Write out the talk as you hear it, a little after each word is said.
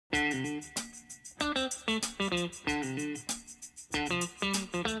Hey,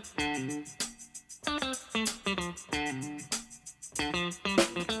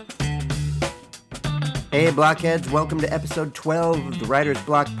 Blockheads, welcome to episode 12 of the Writer's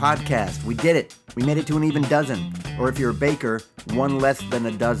Block podcast. We did it. We made it to an even dozen. Or if you're a baker, one less than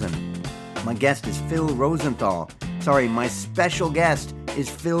a dozen. My guest is Phil Rosenthal. Sorry, my special guest is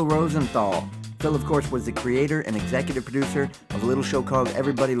Phil Rosenthal. Phil, of course, was the creator and executive producer of a little show called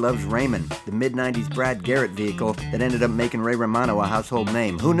Everybody Loves Raymond, the mid-90s Brad Garrett vehicle that ended up making Ray Romano a household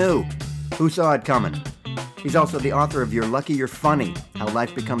name. Who knew? Who saw it coming? He's also the author of You're Lucky You're Funny, How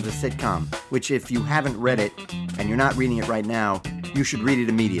Life Becomes a Sitcom, which if you haven't read it, and you're not reading it right now, you should read it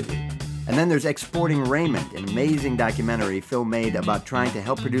immediately. And then there's Exporting Raymond, an amazing documentary Phil made about trying to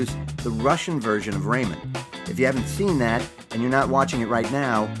help produce the Russian version of Raymond. If you haven't seen that, and you're not watching it right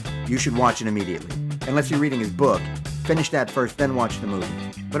now, you should watch it immediately. Unless you're reading his book, finish that first, then watch the movie.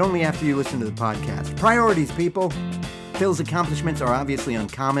 But only after you listen to the podcast. Priorities, people! Phil's accomplishments are obviously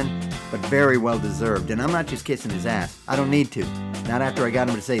uncommon, but very well deserved. And I'm not just kissing his ass. I don't need to. Not after I got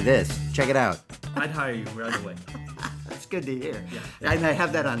him to say this. Check it out. I'd hire you right away. That's good to hear. Yeah. I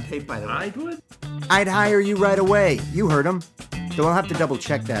have that on tape, by the way. I would. I'd hire you right away. You heard him. So I'll have to double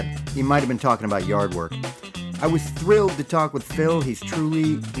check that. He might have been talking about yard work. I was thrilled to talk with Phil. He's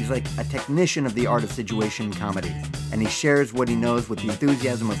like a technician of the art of situation comedy. And he shares what he knows with the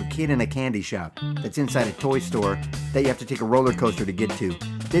enthusiasm of a kid in a candy shop that's inside a toy store that you have to take a roller coaster to get to.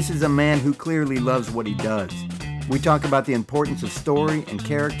 This is a man who clearly loves what he does. We talk about the importance of story and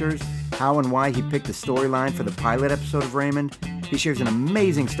characters, how and why he picked the storyline for the pilot episode of Raymond. He shares an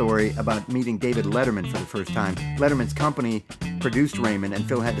amazing story about meeting David Letterman for the first time. Letterman's company produced Raymond, and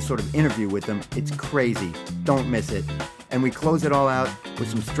Phil had to sort of interview with him. It's crazy. Don't miss it. And we close it all out with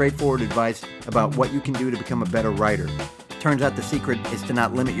some straightforward advice about what you can do to become a better writer. Turns out the secret is to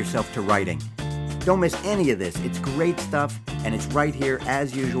not limit yourself to writing. Don't miss any of this. It's great stuff, and it's right here,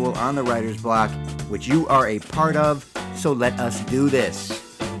 as usual, on the Writer's Block, which you are a part of, so let us do this.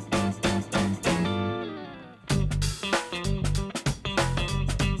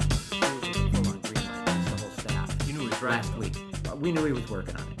 Last week. We knew he was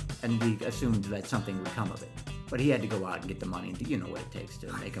working on it, and we assumed that something would come of it. But he had to go out and get the money, and you know what it takes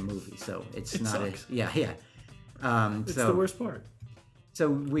to make a movie. So it's not sucks. It's the worst part. So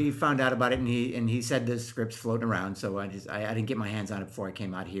we found out about it, and he said the script's floating around. So I didn't get my hands on it before I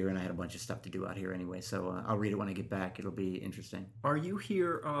came out here, and I had a bunch of stuff to do out here anyway. So I'll read it when I get back. It'll be interesting. Are you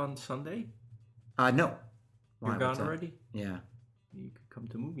here on Sunday? No. You're gone already? Yeah. You could come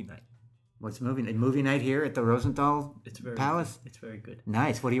to movie night. What's movie night here at the Rosenthal Palace? It's very good.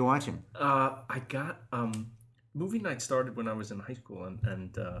 Nice. What are you watching? I got movie night started when I was in high school,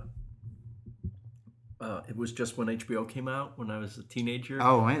 and it was just when HBO came out when I was a teenager.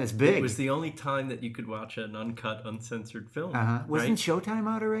 Oh man, that's big. It was the only time that you could watch an uncut, uncensored film. Wasn't right? Showtime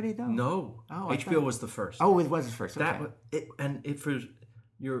out already though? No. Oh, HBO was the first. Oh, it was the first. Okay.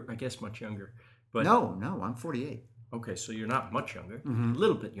 You're I guess much younger. But No, I'm 48. Okay, so you're not much younger. Mm-hmm. A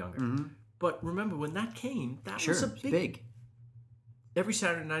little bit younger. Mm-hmm. But remember, when that came, that Sure, was a big. Every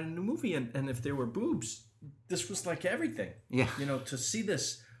Saturday night, a new movie, and if there were boobs, this was like everything. Yeah. You know, to see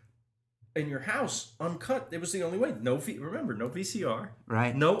this in your house, uncut, it was the only way. No VCR.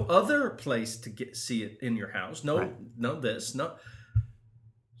 Right. No other place to see it in your house. No, Right. no.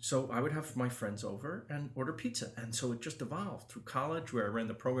 So I would have my friends over and order pizza. And so it just evolved through college, where I ran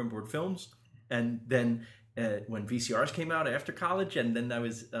the program board films, and then when VCRs came out after college, and then I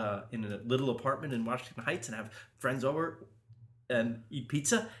was in a little apartment in Washington Heights and have friends over and eat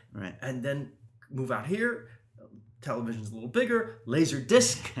pizza, Right. and then move out here. Television's a little bigger. Laser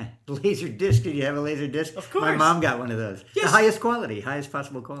disc. Laser disc. Did you have a laser disc? Of course. My mom got one of those. Yes. The highest quality, highest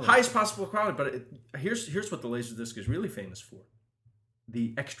possible quality. Highest possible quality. But here's what the laser disc is really famous for: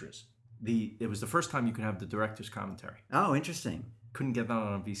 the extras. It was the first time you could have the director's commentary. Oh, interesting. Couldn't get that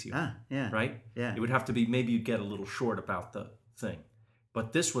on a VCR. Yeah. Right? Yeah. It would have to be, maybe you'd get a little short about the thing.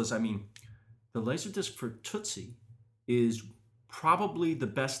 But this was, the Laserdisc for Tootsie is probably the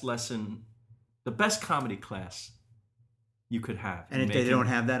best lesson, the best comedy class you could have. And they don't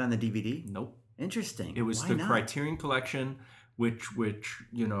have that on the DVD? Nope. Interesting. It was Why the not? Criterion Collection, which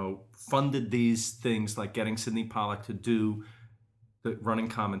funded these things like getting Sidney Pollack to do the running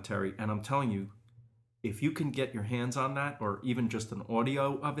commentary. And I'm telling you, if you can get your hands on that, or even just an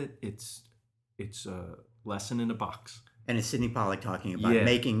audio of it, it's a lesson in a box. And it's Sidney Pollack talking about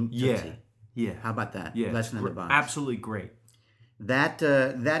making Tootsie. Yeah. How about that? Yeah. Lesson in the box. Absolutely great. That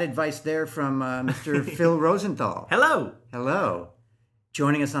advice there from Mr. Phil Rosenthal. Hello. Hello.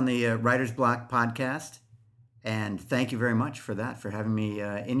 Joining us on the Writer's Block podcast. And thank you very much for that, for having me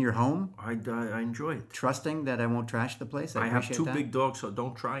in your home, I enjoy it. trusting that I won't trash the place. I have appreciate 2 that. big dogs, so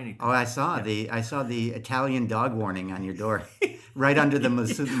don't try anything. Oh, I saw the Italian dog warning on your door, right under the.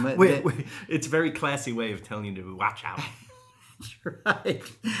 Wait, it's a very classy way of telling you to watch out. Right.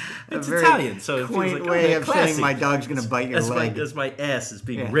 It's Italian, so it feels quaint like, way they're of classy. saying my dog's going to bite your leg. As my ass is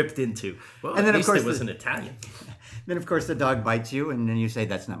being ripped into. Well, And then, at of least course, it was an Italian. Then, of course, the dog bites you, and then you say,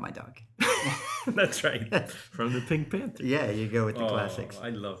 "That's not my dog." That's right. From the Pink Panther. Yeah, you go with the classics. I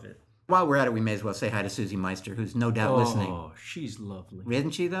love it. While we're at it, we may as well say hi to Susie Meister, who's no doubt listening. Oh, she's lovely.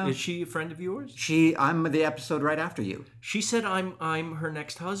 Isn't she, though? Is she a friend of yours? I'm the episode right after you. She said I'm her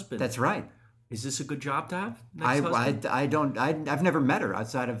next husband. That's right. Is this a good job to have? Next husband? I've never met her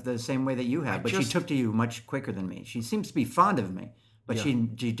outside of the same way that you have, but she took to you much quicker than me. She seems to be fond of me, but she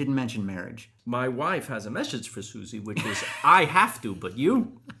didn't mention marriage. My wife has a message for Susie, which is, I have to, but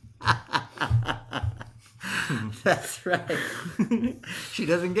you. That's right. She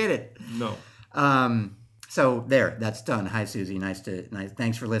doesn't get it. No. So there, that's done. Hi, Susie. Nice.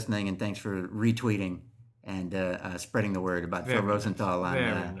 Thanks for listening, and thanks for retweeting and spreading the word about Phil Rosenthal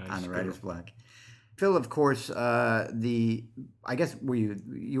on the Writer's Block. Phil, of course, I guess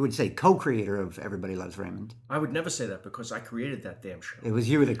you would say co-creator of Everybody Loves Raymond. I would never say that because I created that damn show. It was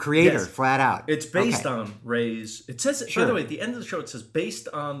you, the creator, flat out. It's based on Ray's. It says, by the way, at the end of the show, it says based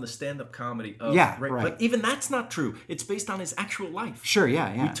on the stand-up comedy of Ray. Right. But even that's not true. It's based on his actual life. Sure,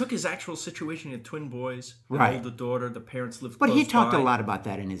 yeah. We took his actual situation. He had twin boys, an older daughter. The parents lived close But he talked by. a lot about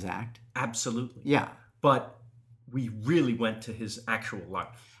that in his act. Absolutely. Yeah. But we really went to his actual life.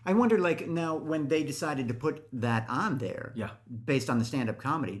 I wonder, now, when they decided to put that on there, based on the stand-up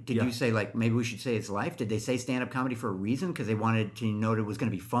comedy, did you say, maybe we should say his life? Did they say stand-up comedy for a reason? Because they wanted to know that it was going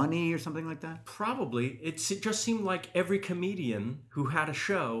to be funny or something like that? Probably. It just seemed like every comedian who had a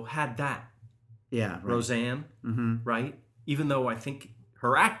show had that. Yeah. Right. Roseanne, right? Even though I think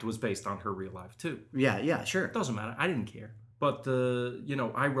her act was based on her real life, too. Yeah, sure. It doesn't matter. I didn't care. But,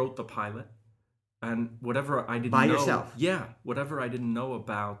 I wrote the pilot. And whatever I didn't know... By yourself? Yeah. Whatever I didn't know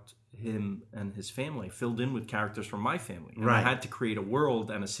about him and his family filled in with characters from my family. And I had to create a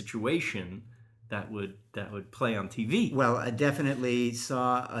world and a situation that would play on TV. Well, I definitely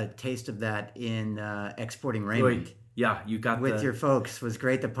saw a taste of that in Exporting Raymond. Right. Yeah, you got with your folks. Was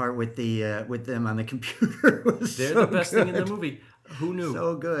great. The part with them on the computer was They're so the best good. thing in the movie. Who knew?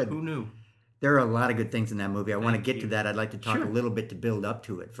 So good. Who knew? There are a lot of good things in that movie. I want to get to that. I'd like to talk a little bit to build up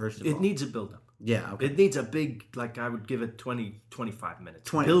to it, first of all. It needs a build-up. Yeah, okay. It needs a big, I would give it 20, 25 minutes.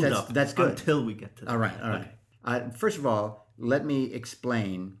 20, build up. That's good. Until we get to that. All right. Okay. First of all, let me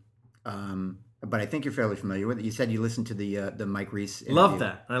explain, but I think you're fairly familiar with it. You said you listened to the Mike Reiss interview. Love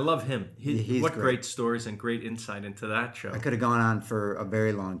that. I love him. He's what great. Great stories and great insight into that show. I could have gone on for a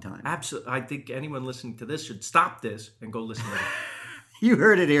very long time. Absolutely. I think anyone listening to this should stop this and go listen to it. You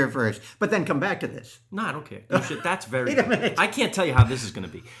heard it here first, but then come back to this. No, I don't care. You should. That's very Wait a good. minute. I can't tell you how this is going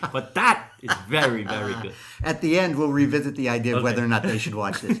to be, but that is very, very good. At the end, we'll revisit the idea of whether or not they should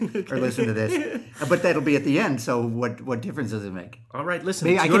watch this or listen to this. But that'll be at the end, so what difference does it make? All right, listen.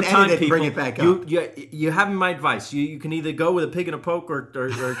 Maybe it's I your can time, edit it and people. bring it back up. You have my advice. You can either go with a pig and a poke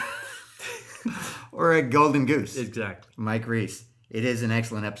or or a golden goose. Exactly. Mike Reiss. It is an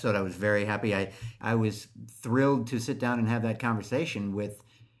excellent episode. I was very happy. I was thrilled to sit down and have that conversation with,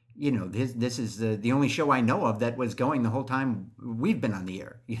 this is the only show I know of that was going the whole time we've been on the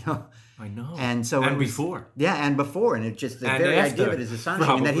air, I know. And so before. Yeah, and before. And it's just the And very after, idea of it is astonishing.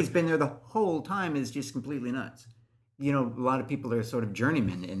 And that probably. he's been there the whole time is just completely nuts. A lot of people are sort of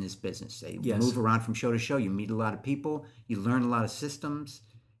journeymen in this business. They move around from show to show. You meet a lot of people. You learn a lot of systems.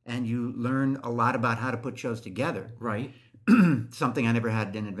 And you learn a lot about how to put shows together. Right. Something I never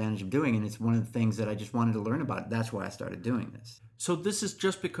had an advantage of doing, and it's one of the things that I just wanted to learn about. That's why I started doing this. So this is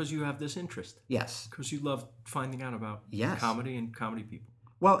just because you have this interest? Yes. Because you love finding out about comedy and comedy people?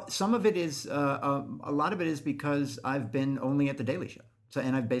 Well, some of it is, a lot of it is because I've been only at The Daily Show.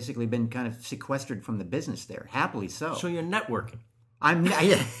 And I've basically been kind of sequestered from the business there, happily so. So you're networking? I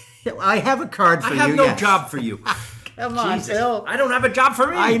have a card for you, I have no job for you. Come on, Jesus. Phil. I don't have a job for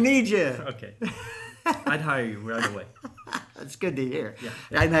me. I need you. Okay. I'd hire you right away. That's good to hear. Yeah.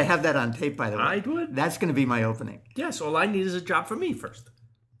 And I have that on tape, by the way. I would. That's going to be my opening. Yes, all I need is a job for me first.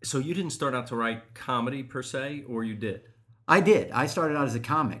 So you didn't start out to write comedy per se, or you did? I did. I started out as a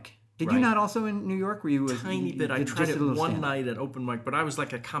comic. Did you Right. not also in New York? Were you Tiny bit. I tried it one night at open mic, but I was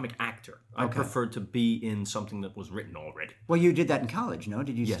like a comic actor. I preferred to be in something that was written already. Well, you did that in college, no?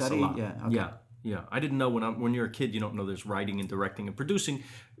 Did you Yes, study? a lot. Yeah. Okay. Yeah. I didn't know when you're a kid, you don't know there's writing and directing and producing.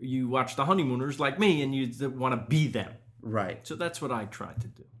 You watch The Honeymooners like me, and you want to be them. Right. So that's what I tried to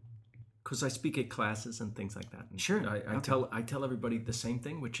do. because I speak at classes and things like that. And Sure. I tell everybody the same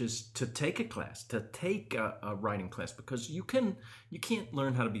thing, which is to take a class, to take a writing class, because you can't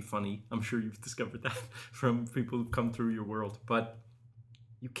learn how to be funny. I'm sure you've discovered that from people who've come through your world, but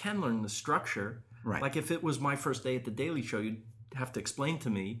you can learn the structure. Right. Like if it was my first day at the Daily Show, you'd have to explain to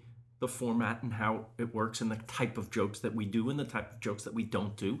me the format and how it works and the type of jokes that we do and the type of jokes that we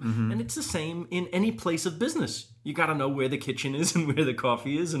don't do. And it's the same in any place of business. You got to know where the kitchen is and where the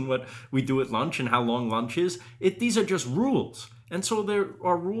coffee is and what we do at lunch and how long lunch is. These are just rules. And so there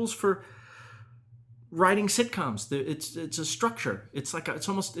are rules for writing sitcoms. It's a structure.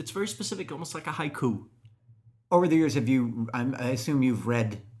 It's very specific, almost like a haiku. Over the years, I assume you've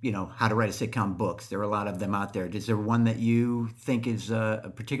read, how to write a sitcom books. There are a lot of them out there. Is there one that you think is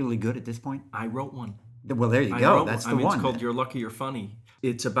particularly good at this point? I wrote one. Well, there you go. That's the one. It's called You're Lucky You're Funny.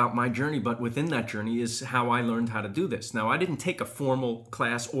 It's about my journey, but within that journey is how I learned how to do this. Now, I didn't take a formal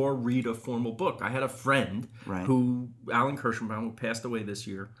class or read a formal book. I had a friend who, Alan Kirschenbaum, who passed away this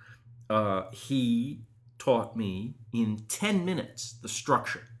year. He taught me in 10 minutes the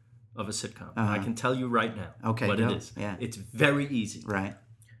structure of a sitcom. I can tell you right now what it is. Yeah. It's very easy. Right.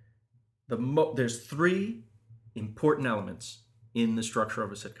 There's 3 important elements in the structure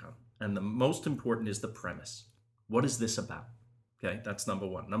of a sitcom. And the most important is the premise. What is this about? Okay, that's number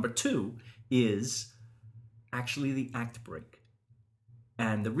 1. Number 2 is actually the act break.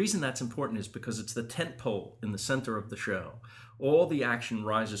 And the reason that's important is because it's the tent pole in the center of the show. All the action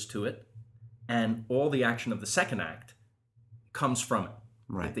rises to it, and all the action of the second act comes from it.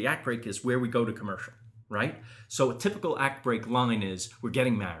 Right. The act break is where we go to commercial, right? So a typical act break line is, we're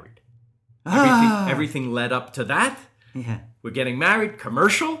getting married. Everything led up to that. Yeah. We're getting married,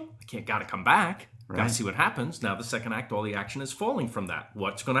 commercial. Got to come back. Right. Got to see what happens. Now the second act, all the action is falling from that.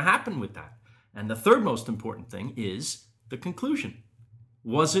 What's going to happen with that? And the third most important thing is the conclusion.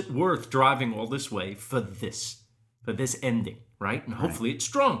 Was it worth driving all this way for this ending, right? And hopefully it's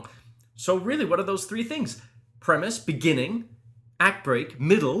strong. So really, what are those 3 things? Premise, beginning, act break,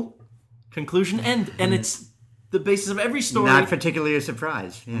 middle, conclusion, end. And it's the basis of every story. Not particularly a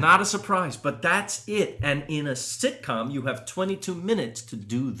surprise. Yeah. Not a surprise, but that's it. And in a sitcom, you have 22 minutes to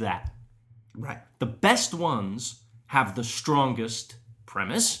do that. Right. The best ones have the strongest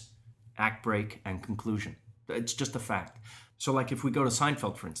premise, act break, and conclusion. It's just a fact. So like if we go to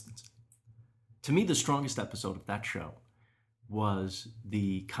Seinfeld, for instance, to me, the strongest episode of that show was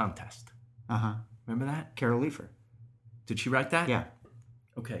the contest. Remember that? Carol Leifer. Did she write that? Yeah.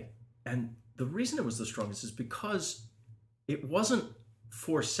 Okay. And the reason it was the strongest is because it wasn't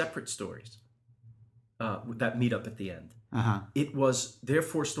 4 separate stories that meet up at the end. It was their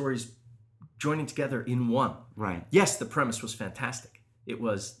 4 stories joining together in one. Right. Yes, the premise was fantastic. It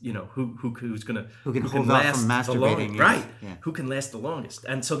was, who's going to... Who can hold off from masturbating. Right. Yeah. Who can last the longest.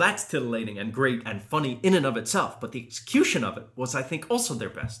 And so that's titillating and great and funny in and of itself. But the execution of it was, I think, also their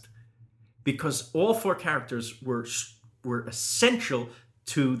best. Because all 4 characters were essential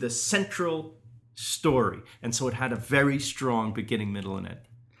to the central story, and so it had a very strong beginning, middle, and end.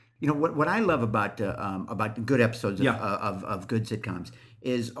 What I love about good episodes of good sitcoms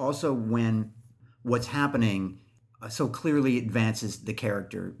is also when what's happening so clearly advances the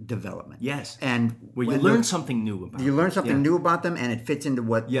character development. Yes, and where you learn something new about them. You learn something new about them, and it fits into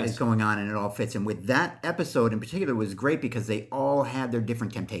what is going on, and it all fits. And with that episode in particular was great because they all had their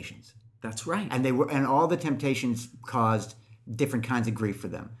different temptations. That's right, and all the temptations caused different kinds of grief for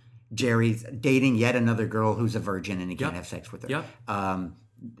them. Jerry's dating yet another girl who's a virgin and he can't have sex with her. Yep.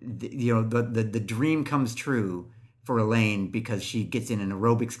 The dream comes true for Elaine because she gets in an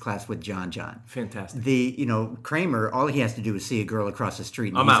aerobics class with John. Fantastic. Kramer, all he has to do is see a girl across the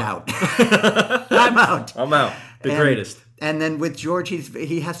street and I'm he's out. I'm out. I'm out. The greatest. And then with George,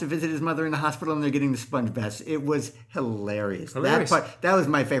 he has to visit his mother in the hospital and they're getting the sponge baths. It was hilarious. That was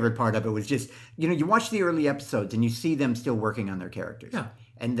my favorite part of it, was just, you watch the early episodes and you see them still working on their characters. Yeah.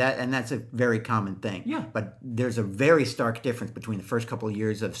 And that's a very common thing. Yeah. But there's a very stark difference between the first couple of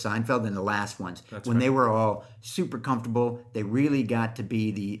years of Seinfeld and the last ones. When they were all super comfortable, they really got to be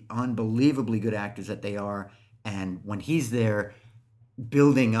the unbelievably good actors that they are. And when he's there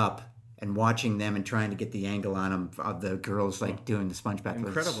building up and watching them and trying to get the angle on them of the girls doing the sponge bath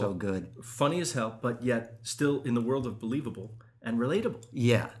was so good. Funny as hell, but yet still in the world of believable and relatable.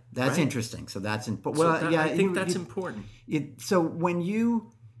 Yeah, that's interesting. So that's important. I think that's important. So when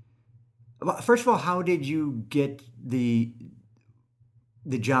first of all, how did you get the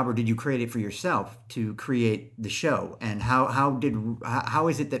job, or did you create it for yourself to create the show? And how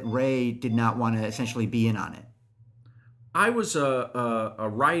is it that Ray did not want to essentially be in on it? I was a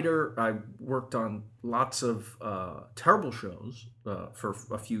writer. I worked on lots of terrible shows for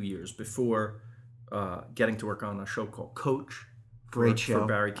a few years before getting to work on a show called Coach. Great show. For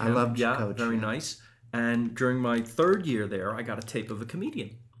Barry Kemp. I loved yeah, Coach. Very yeah. nice. And during my third year there, I got a tape of a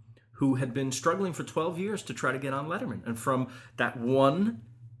comedian who had been struggling for 12 years to try to get on Letterman. And from that one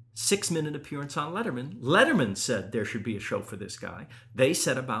 6-minute appearance on Letterman said there should be a show for this guy. They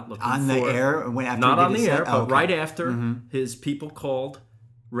set about looking On for... the air? After not he on did the his air, set? but Oh, okay. right after his people called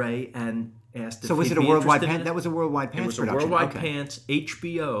Ray and asked if So was he'd it a be worldwide interested in pants? it. That was a worldwide It pants was a production. worldwide okay. pants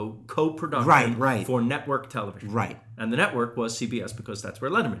HBO co-production Right. for network television. Right. And the network was CBS because that's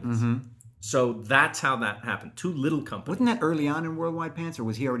where Letterman is. So that's how that happened. Two little companies. Wasn't that early on in Worldwide Pants, or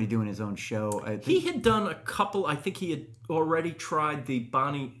was he already doing his own show? I think... He had done a couple. I think he had already tried the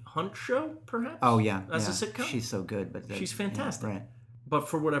Bonnie Hunt show, perhaps. Oh yeah, as yeah. a sitcom. She's so good, but She's fantastic. Yeah, right. But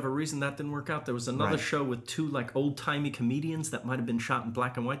for whatever reason, that didn't work out. There was another Right. show with two like old timey comedians that might have been shot in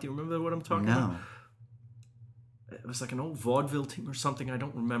black and white. Do you remember what I'm talking about? No. It was like an old vaudeville team or something. I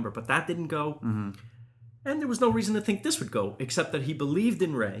don't remember, but that didn't go. Mm-hmm. And there was no reason to think this would go, except that he believed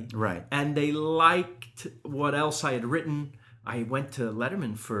in Ray. Right. And they liked what else I had written. I went to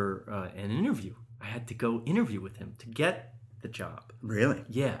Letterman for an interview. I had to go interview with him to get the job. Really?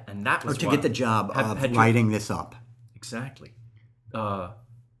 Yeah, and that Or was to why- get the job of had you- writing this up. Exactly.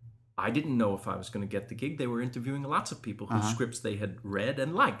 I didn't know if I was going to get the gig. They were interviewing lots of people whose scripts they had read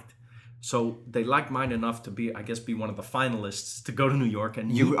and liked. So they liked mine enough to be one of the finalists to go to New York and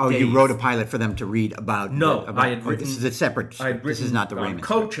meet You Dave. wrote a pilot for them to read about. No, about, I had written. This is a separate. I had written this is not the on Raymond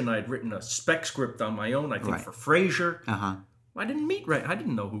Coach, and I had written a spec script on my own. I think Right. for Frasier. Uh-huh. I didn't meet Ray. I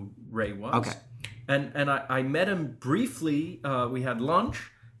didn't know who Ray was. Okay. And I met him briefly. We had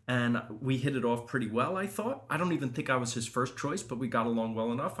lunch, and we hit it off pretty well, I thought. I don't even think I was his first choice, but we got along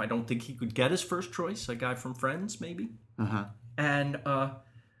well enough. I don't think he could get his first choice, a guy from Friends, maybe. Uh-huh. And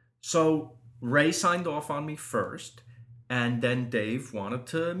so Ray signed off on me first, and then Dave wanted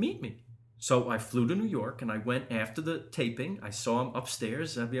to meet me. So I flew to New York, and I went after the taping. I saw him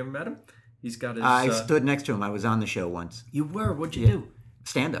upstairs. Have you ever met him? He's got his... I stood next to him. I was on the show once. You were? What'd you do?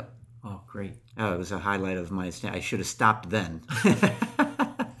 Stand up. Oh, great. Oh, it was a highlight of my. I should have stopped then.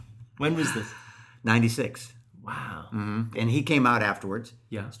 When was this? 96. Wow. Mm-hmm. And he came out afterwards.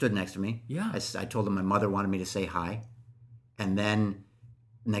 Yeah. Stood next to me. Yeah. I told him my mother wanted me to say hi, and then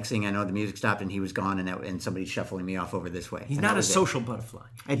next thing I know, the music stopped and he was gone, and somebody shuffling me off over this way. He's And not that a was it. social butterfly.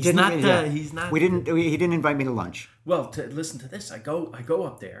 He's He's not. not. He didn't invite me to lunch. Well, to listen to this, I go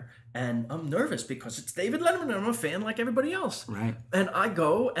up there, and I'm nervous because it's David Letterman, and I'm a fan like everybody else. Right. And I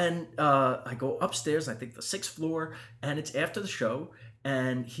go upstairs. I think the 6th floor, and it's after the show,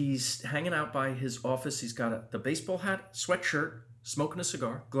 and he's hanging out by his office. He's got the baseball hat, sweatshirt, smoking a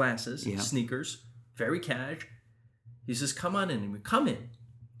cigar, glasses, sneakers, very cash. He says, "Come on in," and we come in.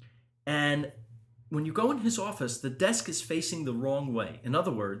 And when you go in his office, the desk is facing the wrong way. In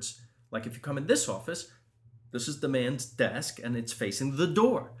other words, like if you come in this office, this is the man's desk and it's facing the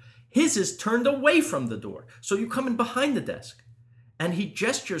door. His is turned away from the door. So you come in behind the desk and he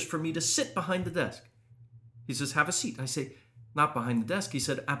gestures for me to sit behind the desk. He says, "Have a seat." I say, "Not behind the desk." He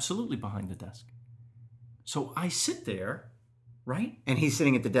said, "Absolutely behind the desk." So I sit there, right? And he's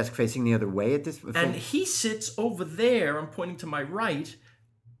sitting at the desk facing the other way at this. And he sits over there, I'm pointing to my right,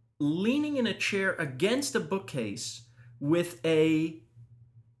 leaning in a chair against a bookcase with a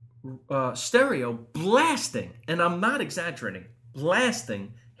stereo blasting, and I'm not exaggerating,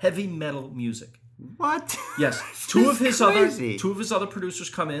 blasting heavy metal music. What? Yes, This two is of his other producers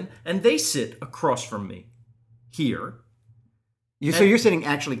come in, and they sit across from me here. So you're sitting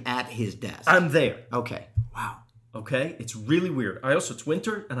actually at his desk. I'm there. Okay. Wow. Okay, it's really weird. It's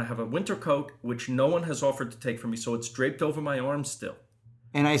winter, and I have a winter coat, which no one has offered to take from me, so it's draped over my arms still.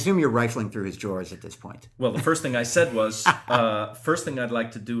 And I assume you're rifling through his drawers at this point. Well, the first thing I said was, first thing I'd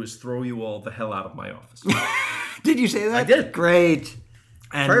like to do is throw you all the hell out of my office. Did you say that? I did. Great.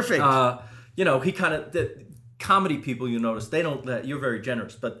 And, Perfect. He kind of, the comedy people, you notice, they don't, you're very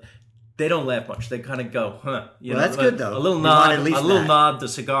generous, but they don't laugh much. They kind of go, huh. That's good, though. A little You nod, want at least a little that. nod, the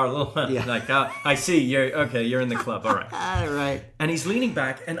cigar, a little, Yeah. like, I see, you're in the club, all right. All right. And he's leaning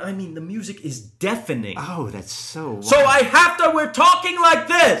back, and I mean, the music is deafening. Oh, that's so wild. So we're talking like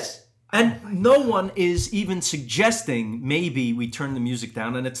this. And no one is even suggesting maybe we turn the music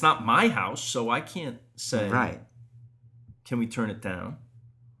down. And it's not my house, so I can't say, Right. Can we turn it down?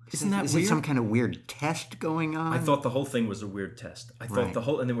 Isn't that Is weird? it some kind of weird test going on? I thought the whole thing was a weird test. I thought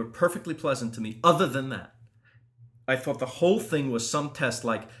Right. and they were perfectly pleasant to me. Other than that, I thought the whole thing was some test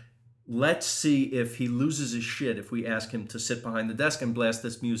like, let's see if he loses his shit if we ask him to sit behind the desk and blast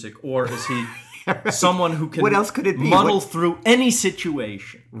this music, or is he someone who can What else could it be? muddle through any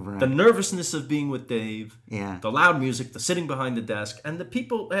situation? Right. The nervousness of being with Dave, Yeah. the loud music, the sitting behind the desk, and the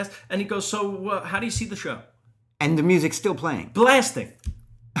people ask, and he goes, so how do you see the show? And the music's still playing. Blasting.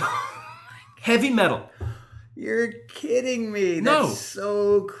 Heavy metal. You're kidding me. No. That's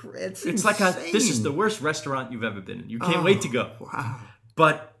so It's like this is the worst restaurant you've ever been in. You can't wait to go. Wow.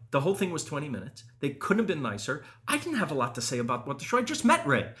 But the whole thing was 20 minutes. They couldn't have been nicer. I didn't have a lot to say about what the show. I just met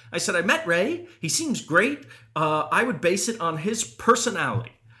Ray. I said, I met Ray. He seems great. I would base it on his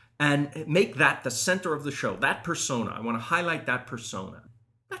personality and make that the center of the show. That persona. I want to highlight that persona.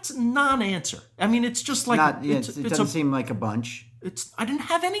 That's a non-answer. I mean, it's just like... it doesn't seem like a bunch. I didn't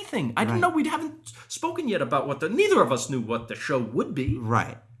have anything. I didn't know. We haven't spoken yet about neither of us knew what the show would be.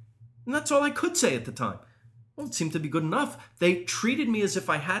 Right. And that's all I could say at the time. Well, it seemed to be good enough. They treated me as if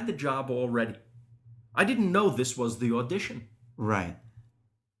I had the job already. I didn't know this was the audition. Right.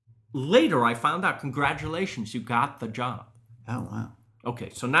 Later, I found out, congratulations, you got the job. Oh, wow.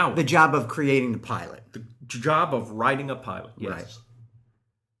 Okay, so now... The job of creating the pilot. The job of writing a pilot, yes. Right.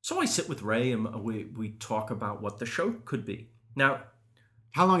 So I sit with Ray and we talk about what the show could be. Now...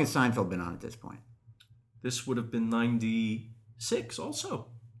 How long has Seinfeld been on at this point? This would have been 96 also.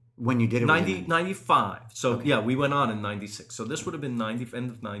 When you did it? 95. So, okay. Yeah, we went on in 96. So this would have been end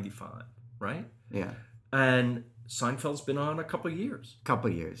of 95, right? Yeah. And Seinfeld's been on a couple of years.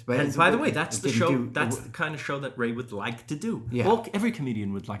 But by the way, that's the show. That's the kind of show that Ray would like to do. Yeah. Well, every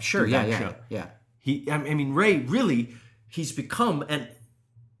comedian would like to do that show. Yeah. I mean, Ray really, he's become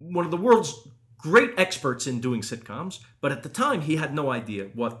one of the world's great experts in doing sitcoms. But at the time, he had no idea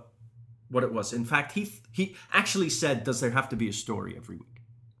what it was. In fact, he actually said, "Does there have to be a story every week?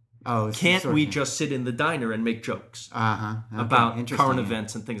 Oh, can't we just sit in the diner and make jokes about current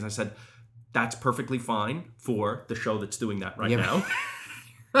events and things?" I said, that's perfectly fine for the show that's doing that right now.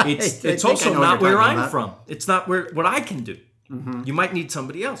 It's also not where I'm from. It's not what I can do. Mm-hmm. You might need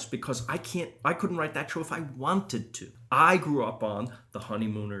somebody else because I couldn't write that show if I wanted to. I grew up on The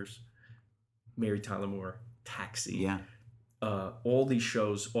Honeymooners, Mary Tyler Moore, Taxi, all these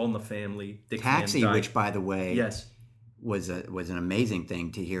shows, All in the Family, Dick Taxi, Van Dyke. which by the way, yes, was an amazing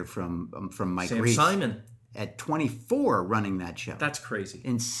thing to hear from Mike Sam Reese. Simon. At 24 running that show. That's crazy.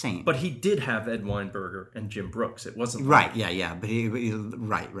 Insane. But he did have Ed Weinberger and Jim Brooks. It wasn't right. Yeah. But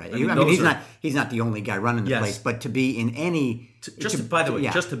right. I mean, he's not the only guy running the place. But to be in any, by the way,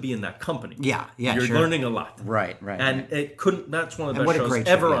 just to be in that company, you're learning a lot. Right. And it couldn't. That's one of the best shows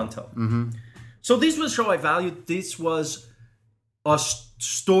ever on television. Mm-hmm. So this was a show I valued. This was a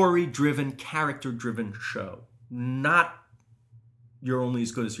story-driven, character-driven show, not you're only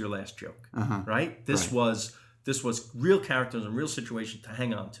as good as your last joke, right? This was real characters and real situations to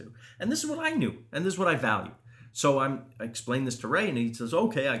hang on to. And this is what I knew, and this is what I valued. So I explained this to Ray, and he says,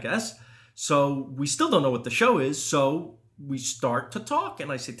 okay, I guess. So we still don't know what the show is, so we start to talk.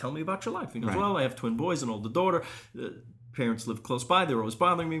 And I say, tell me about your life. He goes, well, I have twin boys, an older daughter. Parents live close by. They're always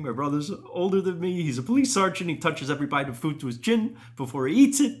bothering me. My brother's older than me. He's a police sergeant. He touches every bite of food to his chin before he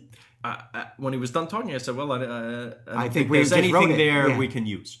eats it. When he was done talking, I said, well, I think there's anything there we can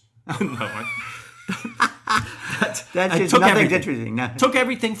use. Nothing's interesting. No. Took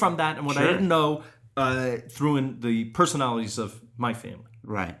everything from that, and what I didn't know, threw in the personalities of my family.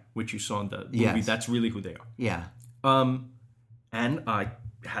 Right. Which you saw in the movie. That's really who they are. Yeah. And I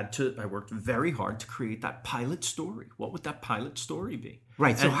worked very hard to create that pilot story. What would that pilot story be?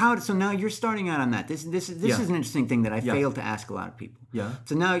 Right. So now you're starting out on that. This is an interesting thing that I fail to ask a lot of people. Yeah.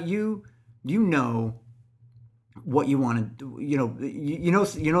 So now you know what you want to do. You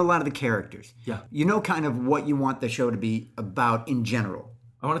know a lot of the characters. Yeah. You know kind of what you want the show to be about in general.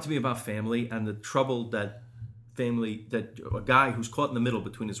 I want it to be about family and the trouble that a guy who's caught in the middle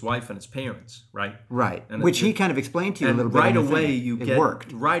between his wife and his parents, right? Right. And which he kind of explained to you a little bit. Right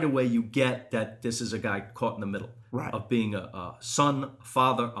away you get that this is a guy caught in the middle of being a son, a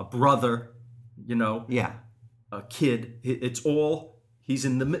father, a brother, a kid. It's all he's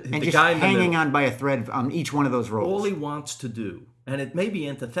in the and the just guy in the hanging middle. On by a thread on each one of those roles. All he wants to do, and it may be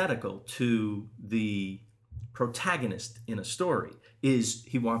antithetical to the protagonist in a story, is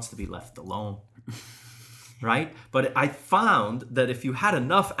he wants to be left alone. Right? But I found that if you had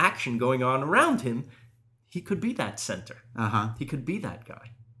enough action going on around him, he could be that center. He could be that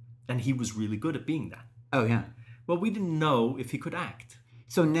guy. And he was really good at being that. Oh, yeah. Well, we didn't know if he could act.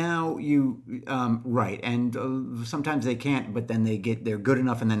 So now you, right, and sometimes they can't, but then they're good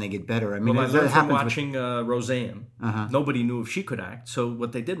enough and then they get better. I mean, I learned from watching Roseanne. Nobody knew if she could act. So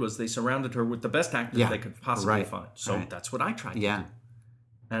what they did was they surrounded her with the best actors they could possibly find. So that's what I tried to do.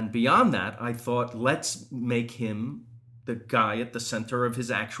 And beyond that, I thought, let's make him the guy at the center of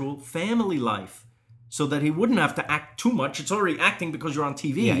his actual family life, so that he wouldn't have to act too much. It's already acting because you're on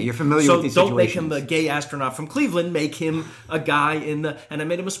TV. Yeah, you're familiar with these So don't make situations. him a gay astronaut from Cleveland. Make him a guy and I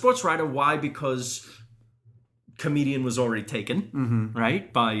made him a sports writer. Why? Because comedian was already taken,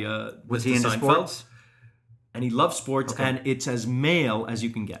 right? By Was Mr. he into Seinfeld. sports? And he loves sports, and it's as male as you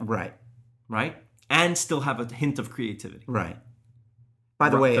can get, Right. right? And still have a hint of creativity. Right. By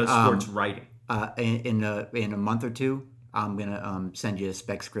the way, sports writing. in a month or two, I'm gonna send you a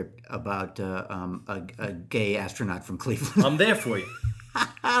spec script about a gay astronaut from Cleveland. I'm there for you.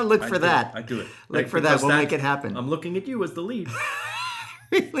 Look for that. I do it. Look for that. Because We'll make it happen. I'm looking at you as the lead.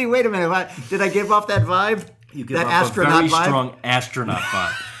 Really? Wait a minute. Did I give off that vibe? You give that off astronaut a very vibe? strong astronaut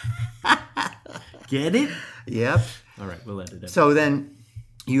vibe. Get it? Yep. All right, we'll edit it. So then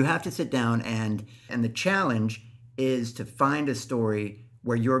you have to sit down and the challenge is to find a story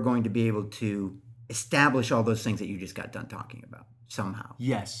where you're going to be able to establish all those things that you just got done talking about somehow.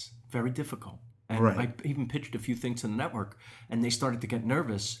 Yes, very difficult. And Right. I even pitched a few things to the network, and they started to get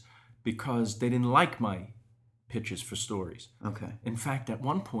nervous because they didn't like my pitches for stories. Okay. In fact, at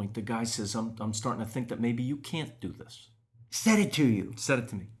one point, the guy says, I'm starting to think that maybe you can't do this. Said it to you. Said it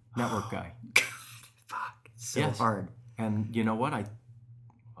to me, network guy. Fuck. It's so Yes. hard. And you know what?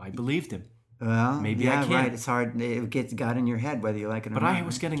 I believed him. Well, Maybe I yeah, can't. right. It's hard. It got in your head whether you like it or But not. I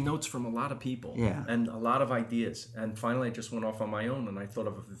was getting notes from a lot of people, Yeah. and a lot of ideas. And finally, I just went off on my own, and I thought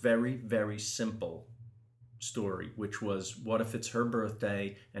of a very, very simple story, which was, what if it's her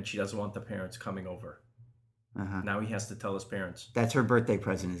birthday and she doesn't want the parents coming over? Uh-huh. Now he has to tell his parents. That's her birthday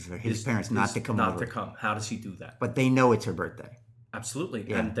present, is for his parents not to come Not over. to come. How does he do that? But they know it's her birthday. Absolutely.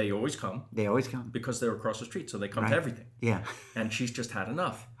 Yeah. And they always come They always come. because they're across the street, so they come Right. to everything. Yeah. And she's just had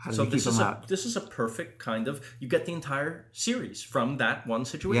enough. How do So you this keep is them a out? this is a perfect kind of, you get the entire series from that one Yeah.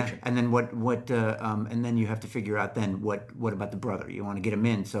 situation. And then and then you have to figure out then what about the brother? You want to get him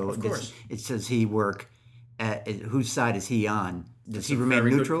in. So Of course. it says he work at whose side is he on? Does he remain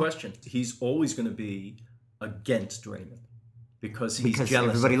Very neutral? good question. He's always going to be against Raymond because he's Because jealous.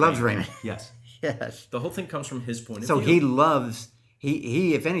 everybody of loves Raymond. Yes. Yes. The whole thing comes from his point of So view. he loves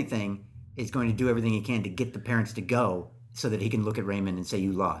he if anything is going to do everything he can to get the parents to go so that he can look at Raymond and say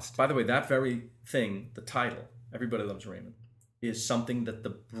you lost. By the way, that very thing, the title, Everybody Loves Raymond, is something that the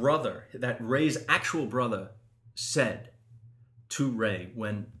brother, that Ray's actual brother, said to Ray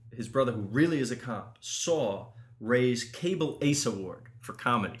when his brother, who really is a cop, saw Ray's Cable Ace Award for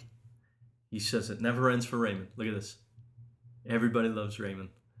comedy. He says, it never ends for Raymond. Look at this. Everybody loves Raymond.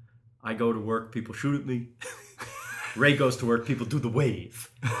 I go to work, people shoot at me. Ray goes to work, people do the wave,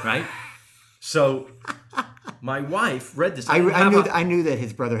 right? So my wife read this. I knew that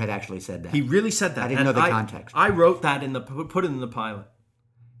his brother had actually said that. He really said that. I didn't know the context. I wrote that put it in the pilot.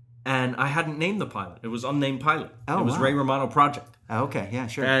 And I hadn't named the pilot. It was unnamed pilot. Oh, it was wow. Ray Romano Project. Oh, okay, yeah,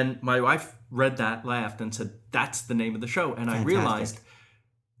 sure. And my wife read that, laughed, and said, that's the name of the show. And Fantastic. I realized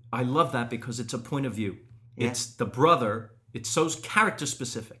I love that because it's a point of view. Yeah. It's the brother. It's so character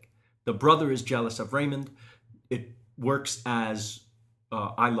specific. The brother is jealous of Raymond. It works as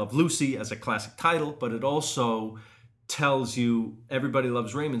I Love Lucy as a classic title, but it also tells you everybody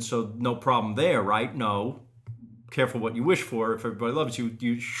loves Raymond, so no problem there, right? No. Careful what you wish for. If everybody loves you,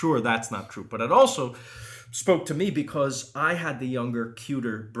 you sure that's not true. But it also spoke to me because I had the younger,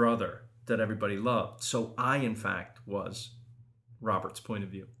 cuter brother that everybody loved. So I, in fact, was Robert's point of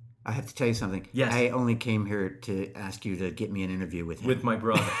view. I have to tell you something. Yes. I only came here to ask you to get me an interview with him. With my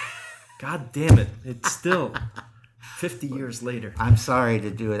brother. God damn it. It's still 50 years later. I'm sorry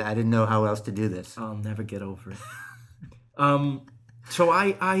to do it. I didn't know how else to do this. I'll never get over it. So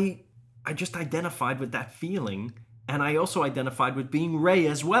I just identified with that feeling, and I also identified with being Ray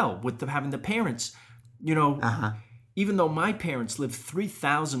as well, with having the parents. You know, even though my parents lived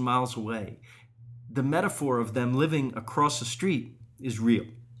 3,000 miles away, the metaphor of them living across the street is real.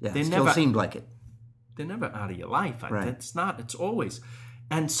 Yeah, They it still never- seemed like it. They're never out of your life. Right. It's not. It's always.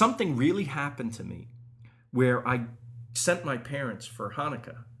 And something really happened to me where I sent my parents for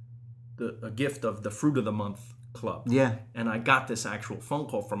Hanukkah a gift of the Fruit of the Month Club. Yeah. And I got this actual phone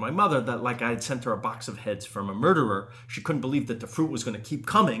call from my mother that like I had sent her a box of heads from a murderer. She couldn't believe that the fruit was going to keep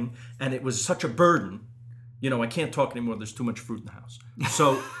coming, and it was such a burden. You know, I can't talk anymore. There's too much fruit in the house.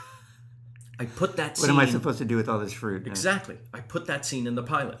 So I put that What scene... am I supposed to do with all this fruit? Exactly. I put that scene in the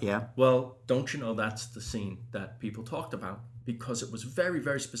pilot. Yeah. Well, don't you know that's the scene that people talked about because it was very,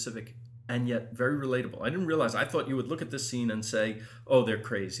 very specific and yet very relatable. I didn't realize. I thought you would look at this scene and say, oh, they're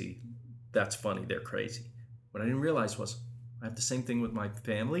crazy. That's funny. They're crazy. What I didn't realize was I have the same thing with my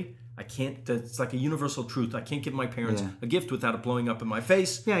family. I can't. It's like a universal truth. I can't give my parents Yeah. a gift without it blowing up in my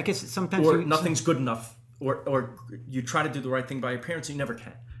face. Yeah, I guess sometimes Or nothing's good enough. Or you try to do the right thing by your parents, and you never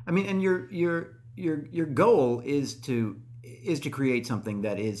can. I mean, and your goal is to create something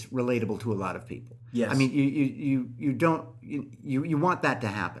that is relatable to a lot of people. Yes. I mean, you want that to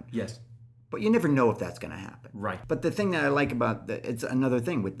happen. Yes. But you never know if that's going to happen. Right. But the thing that I like about it's another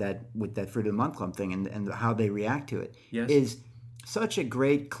thing with that Fruit of the Month Club thing and how they react to it is such a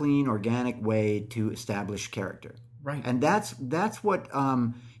great, clean, organic way to establish character. Right. And that's what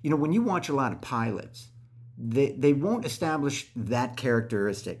when you watch a lot of pilots, they won't establish that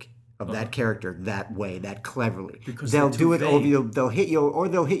characteristic of that character that way, that cleverly. Because they'll they're do too it vague. over you. They'll hit you, or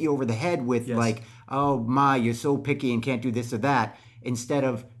they'll hit you over the head with like, "Oh my, you're so picky and can't do this or that." Instead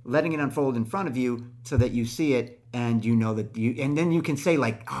of letting it unfold in front of you so that you see it and you know that and then you can say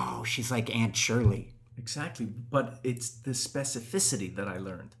like, "Oh, she's like Aunt Shirley." Exactly. But it's the specificity that I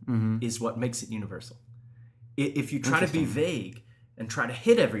learned is what makes it universal. If you try to be vague and try to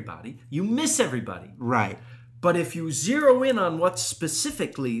hit everybody, you miss everybody. Right. But if you zero in on what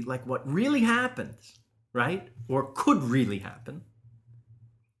specifically, like what really happens, right? Or could really happen,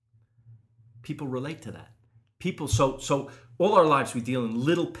 people relate to that. People, so all our lives we deal in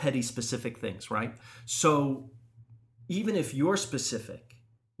little petty specific things, right? So even if you're specific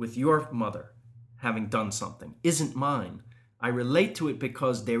with your mother having done something isn't mine, I relate to it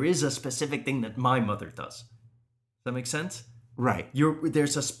because there is a specific thing that my mother does. Does that make sense? Right.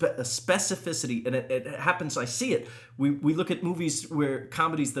 There's a specificity, and it happens. I see it. We look at movies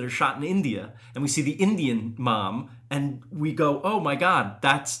comedies that are shot in India, and we see the Indian mom, and we go, "Oh my God,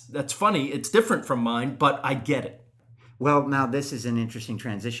 that's funny. It's different from mine, but I get it." Well, now this is an interesting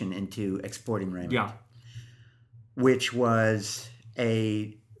transition into Exporting Raymond. Yeah. Which was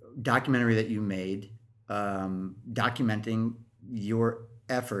a documentary that you made documenting your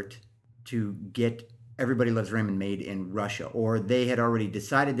effort to get Everybody Loves Raymond made in Russia, or they had already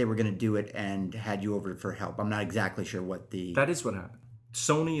decided they were going to do it and had you over for help. I'm not exactly sure what the... That is what happened.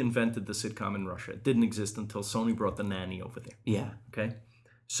 Sony invented the sitcom in Russia. It didn't exist until Sony brought The Nanny over there. Yeah. Okay.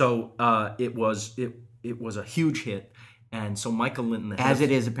 So it was a huge hit, and so Michael Linton, as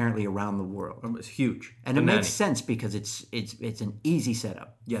it is apparently around the world, it was huge, and it makes sense because it's an easy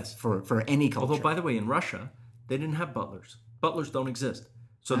setup. Yes, for any culture. Although, by the way, in Russia they didn't have butlers. Butlers don't exist.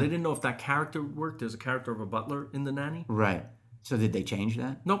 So they didn't know if that character worked. There's a character of a butler in The Nanny. Right. So did they change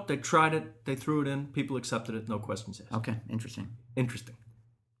that? Nope. They tried it. They threw it in. People accepted it. No questions asked. Okay. Interesting.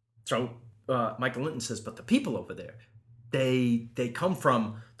 So Michael Linton says, but the people over there, they come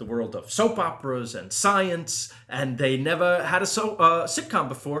from the world of soap operas and science, and they never had a sitcom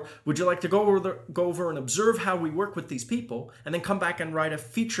before. Would you like to go over and observe how we work with these people, and then come back and write a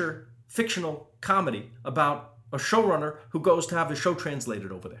fictional comedy about a showrunner who goes to have the show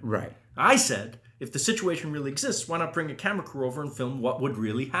translated over there? Right. I said, if the situation really exists, why not bring a camera crew over and film what would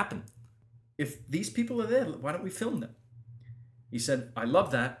really happen? If these people are there, why don't we film them? He said, I love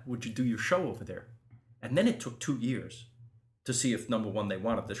that. Would you do your show over there? And then it took 2 years to see if, number one, they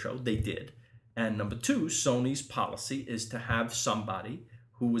wanted the show. They did. And number two, Sony's policy is to have somebody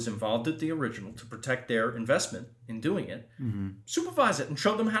who was involved at the original to protect their investment in doing it, supervise it and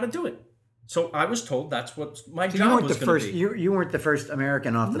show them how to do it. So I was told that's what my job was going to be. You weren't the first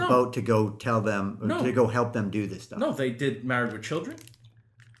American off the boat to go tell them, to go help them do this stuff. No, they did Married with Children.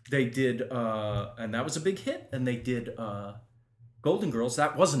 They did, and that was a big hit. And they did Golden Girls.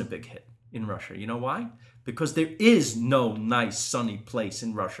 That wasn't a big hit in Russia. You know why? Because there is no nice, sunny place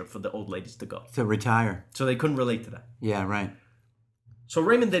in Russia for the old ladies to go. To retire. So they couldn't relate to that. Yeah, right. So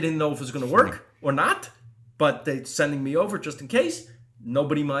Raymond, they didn't know if it was going to work or not, but they're sending me over just in case.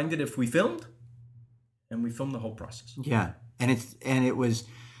 Nobody minded if we filmed, and we filmed the whole process. Yeah, and it was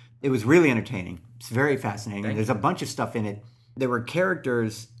really entertaining. It's very fascinating. There's a bunch of stuff in it. There were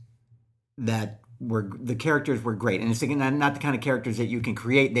characters the characters were great, and it's not the kind of characters that you can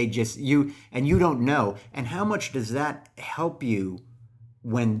create. They just you don't know. And how much does that help you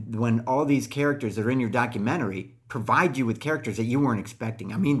when all these characters that are in your documentary provide you with characters that you weren't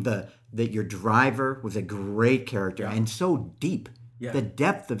expecting? I mean, that your driver was a great character and so deep. Yeah. The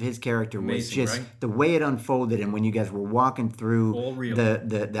depth of his character was just the way it unfolded, and when you guys were walking through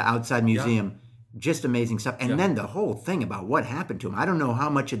the outside museum, just amazing stuff. And then the whole thing about what happened to him. I don't know how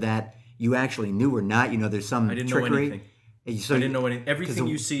much of that you actually knew or not. You know, there's some trickery. Know anything. So I didn't know anything. Everything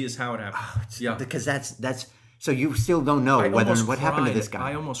you see is how it happened. Because that's so you still don't know what happened to this guy.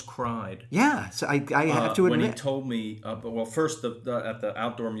 I almost cried. Yeah, so I have to admit. When he told me, first at the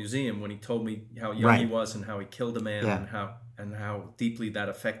outdoor museum, when he told me how young he was and how he killed a man and how deeply that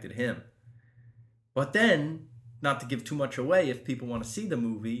affected him. But then, not to give too much away, if people want to see the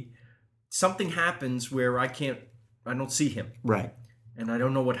movie, something happens where I don't see him, Right. and I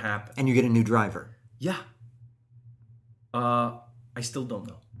don't know what happened. And you get a new driver. Yeah. I still don't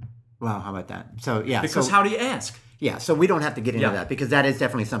know. Wow, how about that? So, yeah. Because how do you ask? Yeah, so we don't have to get into Yeah. that because that is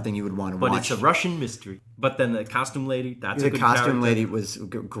definitely something you would want to But watch. it's a Russian mystery. But then the costume lady, that's a The good costume character. lady was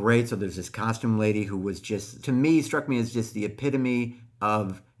great. So there's this costume lady who was just, to me, struck me as just the epitome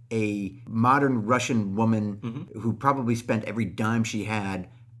of a modern Russian woman Mm-hmm. who probably spent every dime she had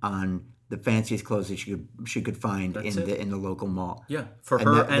on the fanciest clothes that she could find in the local mall. Yeah, for And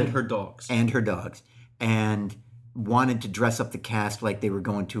her the- and the- her dogs. And her dogs. And wanted to dress up the cast like they were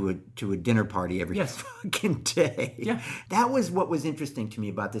going to a dinner party every Yes. fucking day. Yeah. That was what was interesting to me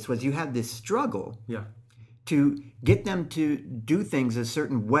about this was you had this struggle Yeah. to get them to do things a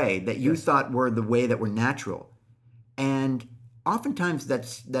certain way that you thought were the way that were natural. And oftentimes that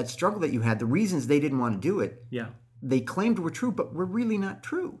struggle that you had, the reasons they didn't want to do it, Yeah. they claimed were true, but were really not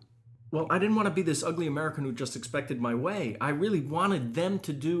true. Well, I didn't want to be this ugly American who just expected my way. I really wanted them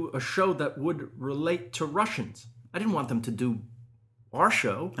to do a show that would relate to Russians. I didn't want them to do our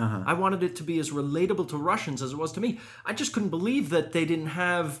show. I wanted it to be as relatable to Russians as it was to me. I just couldn't believe that they didn't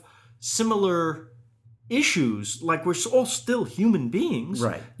have similar issues. Like, we're all still human beings.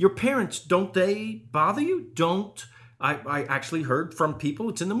 Right. Your parents, don't they bother you? I actually heard from people,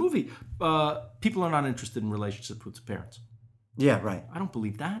 it's in the movie, people are not interested in relationships with their parents. Yeah, right. I don't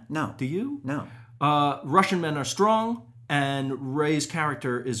believe that. No. Do you? No. Russian men are strong, and Ray's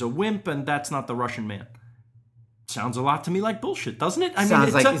character is a wimp, and that's not the Russian man. Sounds a lot to me like bullshit, doesn't it?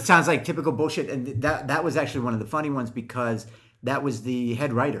 It sounds like typical bullshit, and that was actually one of the funny ones because that was the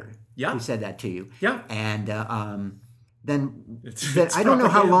head writer Yeah. who said that to you. Yeah. And then It's I don't know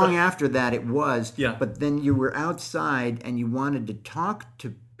how propaganda. long after that it was. Yeah. But then you were outside and you wanted to talk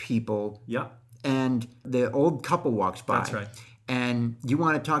to people, Yeah. and the old couple walks by. That's right. And you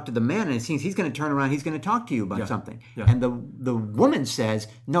want to talk to the man, and it seems he's going to turn around. He's going to talk to you about Yeah. something. Yeah. And the woman says,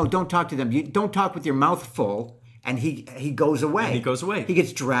 "No, don't talk to them. You don't talk with your mouth full." And he goes away. And he goes away. He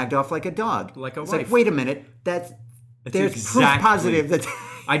gets dragged off like a dog. Like a it's wife. like, wait a minute. There's proof exactly- positive that.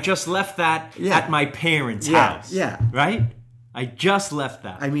 I just left that Yeah. at my parents' Yeah, house. yeah. Right? I just left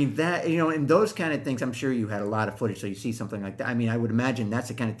that. I mean, that, and those kind of things, I'm sure you had a lot of footage, so you see something like that. I mean, I would imagine that's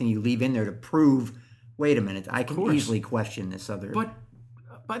the kind of thing you leave in there to prove, wait a minute, I can course. easily question this other. But,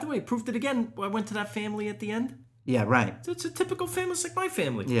 by the way, proved it again. I went to that family at the end. Yeah, right. It's a typical family. It's like my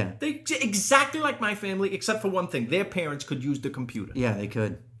family. Yeah. They exactly like my family, except for one thing. Their parents could use the computer. Yeah, they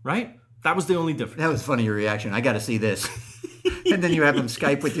could. Right? That was the only difference. That was funny, your reaction. I got to see this. And then you have them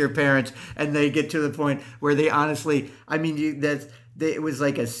Skype with your parents, and they get to the point where they honestly, I mean, it was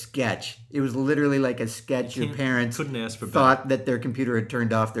like a sketch. It was literally like a sketch. Your parents couldn't ask for thought that their computer had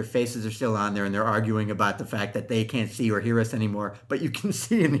turned off. Their faces are still on there, and they're arguing about the fact that they can't see or hear us anymore. But you can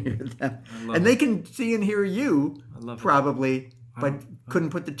see and hear them, and they can see and hear you probably, but couldn't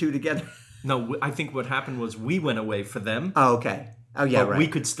put the two together. No, I think what happened was we went away for them. Oh, okay. Oh, yeah, but right. we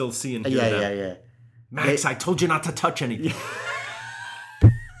could still see and hear them. Yeah. Max, I told you not to touch anything.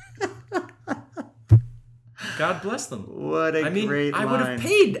 God bless them. What a great line. I would have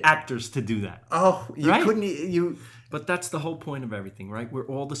paid actors to do that. Oh, you Right? couldn't. You. But that's the whole point of everything, right? We're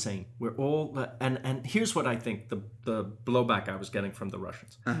all the same. We're all, and here's what I think the blowback I was getting from the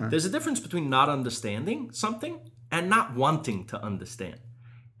Russians. There's a difference between not understanding something and not wanting to understand.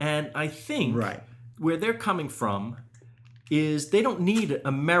 And I think Right. where they're coming from is they don't need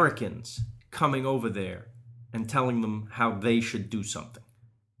Americans coming over there and telling them how they should do something,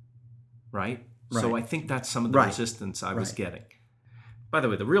 right? So Right. I think that's some of the Right. resistance I was Right. getting. By the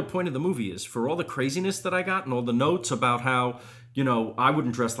way, the real point of the movie is for all the craziness that I got and all the notes about how, I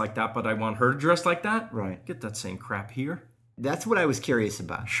wouldn't dress like that, but I want her to dress like that. Right. Get that same crap here. That's what I was curious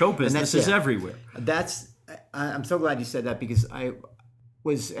about. Show And business that's- is yeah. everywhere. I'm so glad you said that because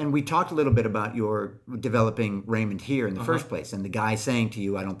and we talked a little bit about your developing Raymond here in the first place, and the guy saying to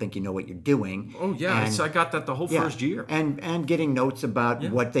you, "I don't think you know what you're doing." Oh, yeah. And- I got that the whole yeah, first year. and getting notes about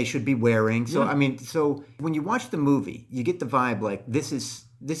what they should be wearing. So I mean, so when you watch the movie, you get the vibe like this is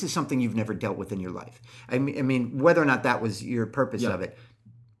something you've never dealt with in your life. I mean, whether or not that was your purpose of it,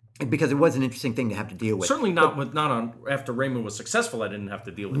 because it was an interesting thing to have to deal with. Certainly not after Raymond was successful. I didn't have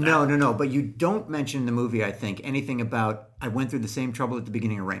to deal with that. No. But you don't mention in the movie, I think, anything about I went through the same trouble at the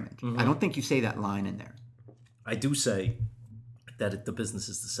beginning of Raymond. I don't think you say that line in there. I do say that the business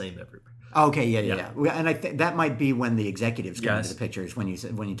is the same everywhere. Okay, yeah. And I think that might be when the executives come Yes. into the picture is when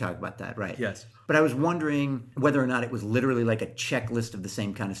you talk about that, right? Yes. But I was wondering whether or not it was literally like a checklist of the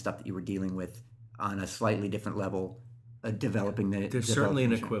same kind of stuff that you were dealing with on a slightly different level, developing the. There's certainly an developing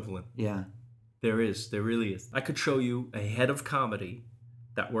the show. equivalent. Yeah. There is. There really is. I could show you a head of comedy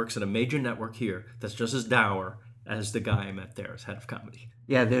that works at a major network here that's just as dour as the guy I met there as head of comedy.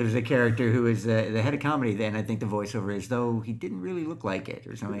 Yeah, there's a character who is the head of comedy then. I think the voiceover is, though he didn't really look like it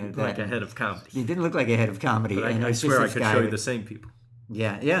or something like that. Like a head of comedy. He didn't look like a head of comedy. But and I it's swear I just could this show guy you the same people.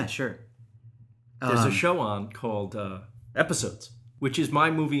 Yeah, sure. There's a show on called Episodes, which is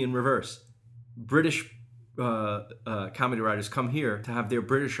my movie in reverse. British comedy writers come here to have their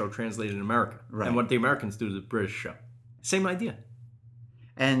British show translated in America. Right. And what the Americans do to the British show. Same idea.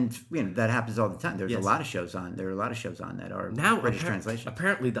 And that happens all the time. There's Yes. a lot of shows on. There are a lot of shows on that are Now, British translation.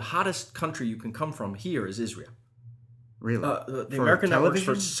 apparently, the hottest country you can come from here is Israel. Really? The For American networks, for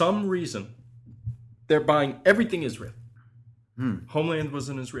television? some reason, they're buying everything Israel. Homeland was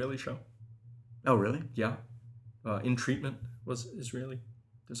an Israeli show. Oh, really? Yeah. In Treatment was Israeli.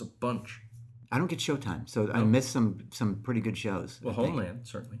 There's a bunch. I don't get Showtime, so I miss some pretty good shows. Well, I think. Homeland,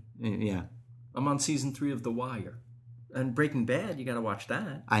 certainly. Yeah. I'm on season 3 of The Wire. And Breaking Bad, you got to watch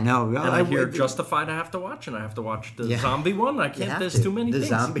that. I know. Well, And I hear Justified I have to watch, and I have to watch the zombie one. I You can't, have there's to. too many the things.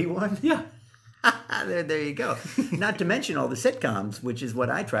 zombie one? Yeah. there you go. Not to mention all the sitcoms, which is what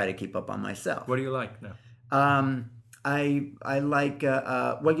I try to keep up on myself. What do you like now? I like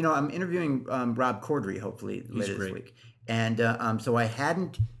I'm interviewing Rob Corddry hopefully later this week, and so I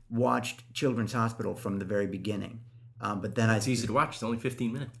hadn't watched Children's Hospital from the very beginning, but then It's easy to watch. It's only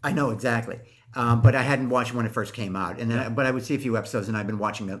 15 minutes. I know exactly, but I hadn't watched it when it first came out, and then, but I would see a few episodes, and I've been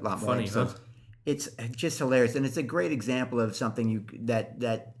watching a lot more Funny, episodes. huh? It's just hilarious, and it's a great example of something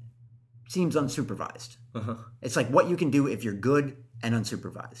that seems unsupervised. Uh-huh. It's like what you can do if you're good and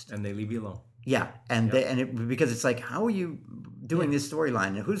unsupervised. And they leave you alone. Yeah, and because it's like, how are you doing this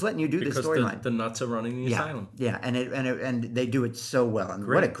storyline? And who's letting you do this storyline? The nuts are running the asylum. Yeah, and they do it so well. And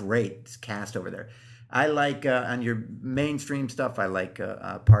what a great cast over there. I like on your mainstream stuff. I like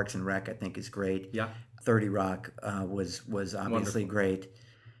Parks and Rec. I think is great. Yeah. 30 Rock was obviously great.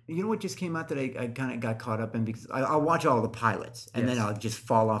 You know what just came out that I kind of got caught up in, because I'll watch all the pilots and then I'll just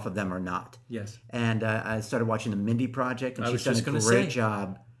fall off of them or not. Yes. And I started watching the Mindy Project, and she's done a great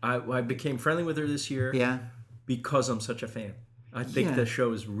job. I became friendly with her this year. Yeah. Because I'm such a fan. I think the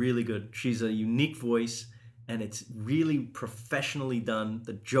show is really good. She's a unique voice, and it's really professionally done.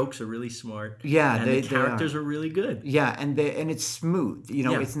 The jokes are really smart. Yeah, and the characters are really good. Yeah, and it's smooth.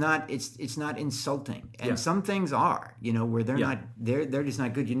 Yeah. It's not insulting. And some things are, where they're not they're just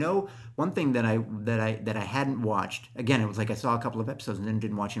not good. One thing that I hadn't watched. Again, it was like I saw a couple of episodes and then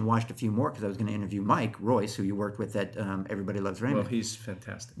didn't watch, and watched a few more because I was going to interview Mike Royce, who you worked with at Everybody Loves Raymond. Well, he's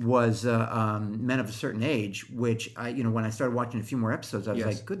fantastic. Was Men of a Certain Age, which when I started watching a few more episodes, I was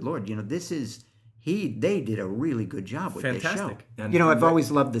like, good Lord, this is they did a really good job with this show. Fantastic. And I've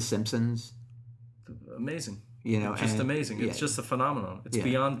always loved The Simpsons. Amazing. Just amazing. It's just a phenomenon. It's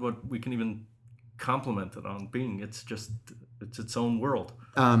beyond what we can even compliment it on being. It's its own world.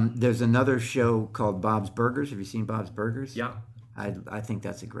 There's another show called Bob's Burgers. Have you seen Bob's Burgers? Yeah. I think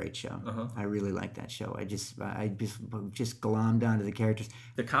that's a great show. Uh-huh. I really like that show. I just glommed onto the characters.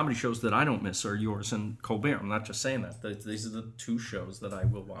 The comedy shows that I don't miss are yours and Colbert. I'm not just saying that. These are the two shows that I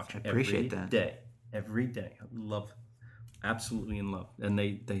will watch every day. Every day. I love, absolutely in love. And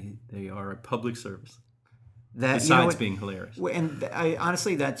they are a public service. Besides being hilarious. And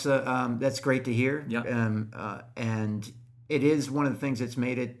honestly, that's great to hear. Yeah. And it is one of the things that's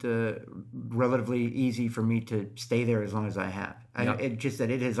made it relatively easy for me to stay there as long as I have. It just that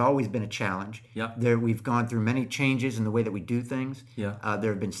it has always been a challenge. Yeah. We've gone through many changes in the way that we do things. Yeah.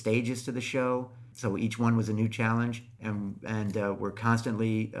 There have been stages to the show, so each one was a new challenge, and we're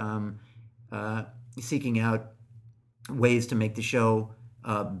constantly seeking out ways to make the show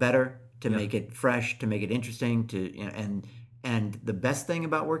better, to make it fresh, to make it interesting, and the best thing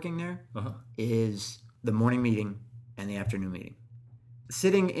about working there is the morning meeting and the afternoon meeting.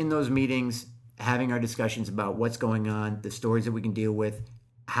 Sitting in those meetings, having our discussions about what's going on, the stories that we can deal with,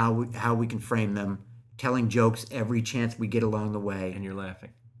 how we can frame them, telling jokes every chance we get along the way. And you're laughing.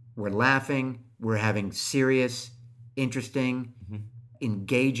 We're laughing. We're having serious, interesting,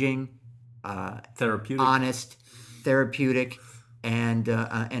 engaging, therapeutic, honest, therapeutic, and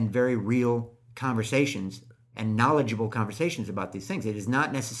very real conversations and knowledgeable conversations about these things. It is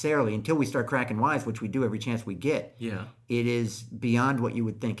not necessarily, until we start cracking wise, which we do every chance we get. Yeah, it is beyond what you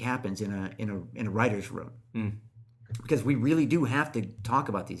would think happens in a writer's room. Because we really do have to talk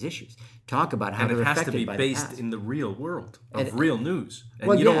about these issues, talk about how they're affected by the past. And it has to be based in the real world of real news. And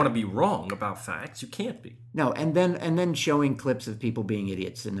well, you don't want to be wrong about facts. You can't be. No, and then showing clips of people being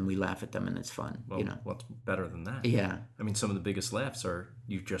idiots, and then we laugh at them, and it's fun. Well, what's better than that? Yeah. I mean, some of the biggest laughs are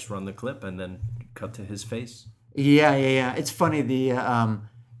you just run the clip and then cut to his face. Yeah. It's funny,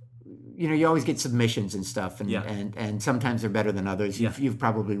 you always get submissions and stuff, and Yeah. and sometimes they're better than others. You've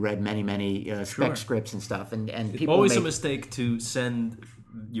probably read many spec Sure. scripts and stuff, and people Always a make, mistake to send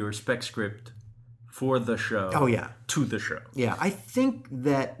your spec script for the show. Oh, yeah. To the show. Yeah, I think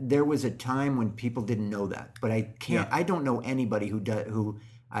that there was a time when people didn't know that, but I can't. Yeah. I don't know anybody who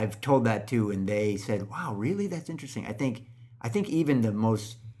I've told that to, and they said, "Wow, really? That's interesting." I think even the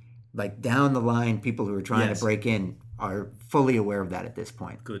most like down the line people who are trying Yes. to break in are fully aware of that at this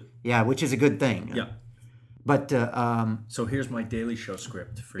point. Good. Yeah, which is a good thing. Yeah. But So here's my Daily Show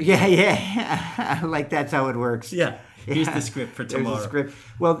script for you. yeah, like that's how it works. Yeah. Here's Yeah. the script for There's tomorrow. a script.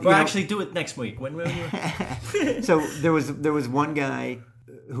 Well, Well, actually, do it next week. When will you? so there was one guy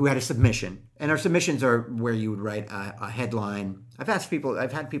who had a submission, and our submissions are where you would write a headline. I've had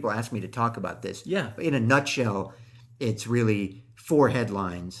people ask me to talk about this. Yeah. In a nutshell, it's really 4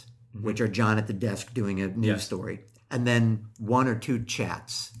 headlines, which are John at the desk doing a news Yes. story, and then 1 or 2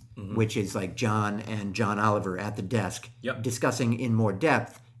 chats, which is like John and John Oliver at the desk Yep. discussing in more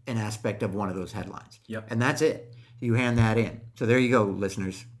depth an aspect of one of those headlines. Yep. And that's it. You hand that in. So there you go,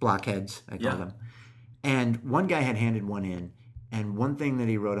 listeners, blockheads, I call Yeah. them. And one guy had handed one in, and one thing that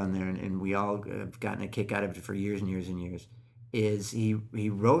he wrote on there, and we all have gotten a kick out of it for years and years and years, is he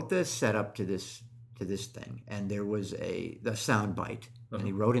wrote the setup to this thing, and there was a sound bite, and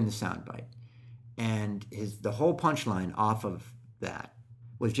he wrote in the sound bite, and the whole punchline off of that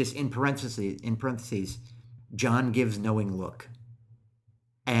was just in parentheses, John gives knowing look,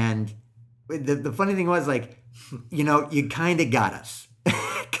 and the funny thing was, like, you kind of got us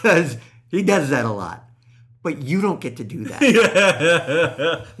because he does that a lot. But you don't get to do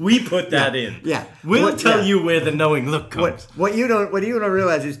that. We put that in. Yeah. We'll tell you where the knowing look comes. What you don't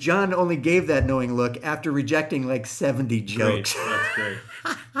realize is John only gave that knowing look after rejecting like 70 Great. jokes. That's great.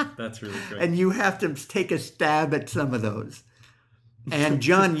 That's really great. And you have to take a stab at some of those. And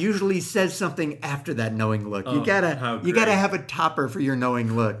John usually says something after that knowing look. You how gotta great. have a topper for your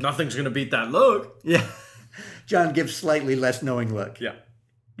knowing look. Nothing's going to beat that look. Yeah. John gives slightly less knowing look. Yeah.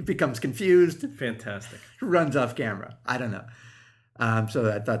 He becomes confused, Fantastic. runs off camera. I don't know.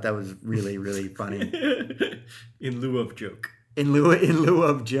 So I thought that was really, really funny. In lieu of joke. In lieu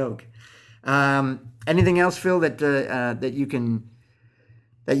of joke. Anything else, Phil, that you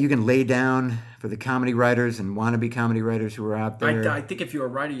can lay down for the comedy writers and wannabe comedy writers who are out there? I think if you're a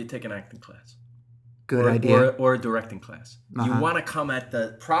writer, you take an acting class. Good idea. Or a directing class. You want to come at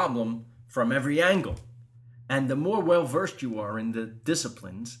the problem from every angle. And the more well-versed you are in the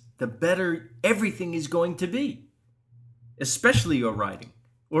disciplines, the better everything is going to be. Especially your writing,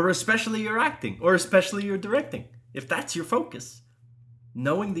 or especially your acting, or especially your directing. If that's your focus.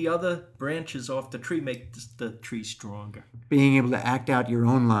 Knowing the other branches off the tree makes the tree stronger. Being able to act out your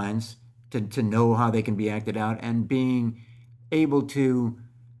own lines, to know how they can be acted out, and being able to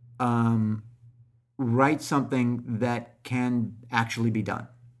write something that can actually be done.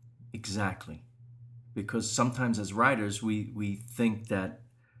 Exactly. Because sometimes as writers, we think that,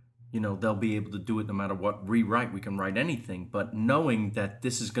 they'll be able to do it no matter what rewrite. We can write anything. But knowing that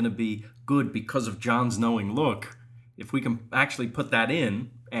this is going to be good because of John's knowing look, if we can actually put that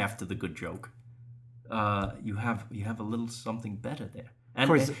in after the good joke, you have a little something better there.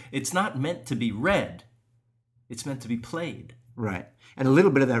 And it's not meant to be read. It's meant to be played. Right. And a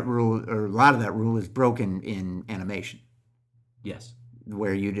little bit of that rule, or a lot of that rule, is broken in animation. Yes.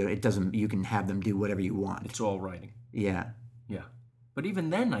 Where you can have them do whatever you want. It's all writing. Yeah. Yeah. But even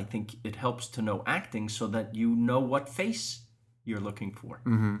then, I think it helps to know acting so that you know what face you're looking for.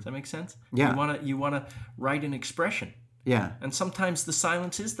 Mm-hmm. Does that make sense? Yeah. You wanna write an expression. Yeah. And sometimes the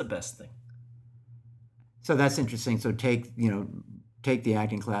silence is the best thing. So that's interesting. So take the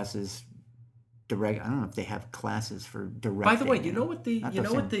acting classes. I don't know if they have classes for directing. By the way, you know what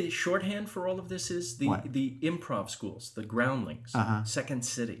the shorthand for all of this is? The improv schools, the Groundlings, Second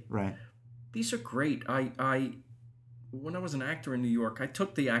City. Right. These are great. When I was an actor in New York, I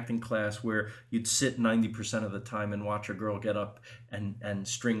took the acting class where you'd sit 90% of the time and watch a girl get up and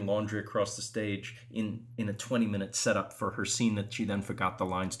string laundry across the stage in a 20-minute setup for her scene that she then forgot the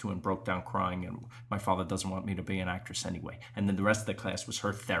lines to and broke down crying, and my father doesn't want me to be an actress anyway. And then the rest of the class was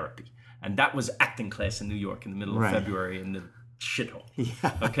her therapy. And that was acting class in New York in the middle of February in the shithole.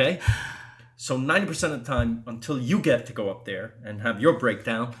 Yeah. Okay? So 90% of the time, until you get to go up there and have your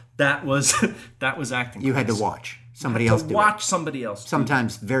breakdown, that was acting. You class. had to watch somebody else do watch somebody else.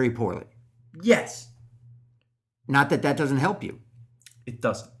 Sometimes very poorly. Yes. Not that doesn't help you. It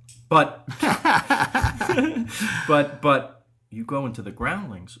doesn't. But but you go into the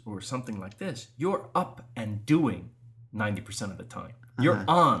Groundlings or something like this, you're up and doing 90% of the time. You're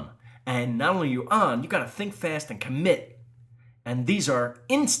on. And not only you're on, you got to think fast and commit. And these are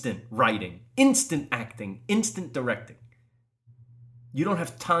instant writing, instant acting, instant directing. You don't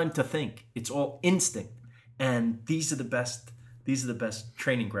have time to think. It's all instinct. And these are the best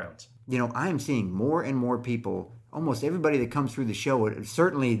training grounds. You know, I am seeing more and more people, almost everybody that comes through the show,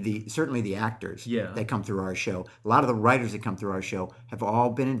 certainly the actors that come through our show, a lot of the writers that come through our show have all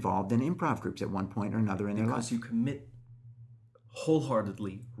been involved in improv groups at one point or another in their life. Because you commit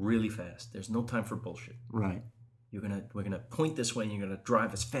wholeheartedly really fast. There's no time for bullshit. Right. We're gonna point this way, and you're gonna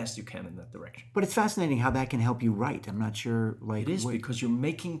drive as fast as you can in that direction. But it's fascinating how that can help you write. I'm not sure, like... It is, because you're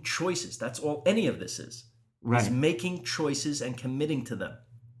making choices. That's all any of this is. Right. Is making choices and committing to them.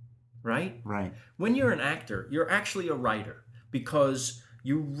 Right? Right. When you're an actor, you're actually a writer, because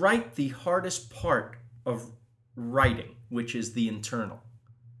you write the hardest part of writing, which is the internal.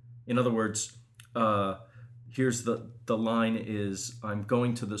 In other words, here's the line is, I'm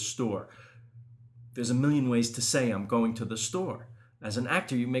going to the store. There's a million ways to say I'm going to the store. As an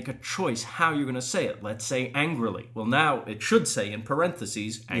actor, you make a choice how you're going to say it. Let's say angrily. Well, now it should say in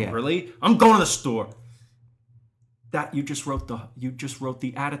parentheses, angrily, I'm going to the store. That you just wrote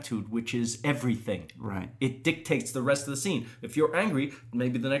the attitude, which is everything. Right. It dictates the rest of the scene. If you're angry,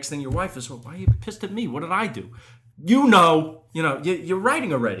 maybe the next thing your wife is, well, why are you pissed at me? What did I do? You're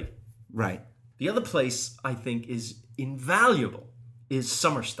writing already. Right. The other place I think is invaluable is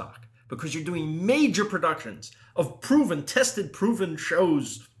summer stock, because you're doing major productions of proven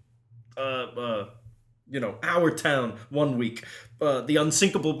shows. Our Town one week, The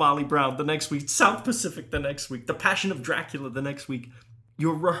Unsinkable Molly Brown the next week, South Pacific the next week, The Passion of Dracula the next week.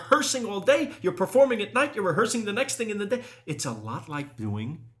 You're rehearsing all day. You're performing at night. You're rehearsing the next thing in the day. It's a lot like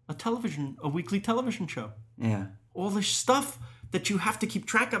doing a weekly television show. Yeah. All this stuff that you have to keep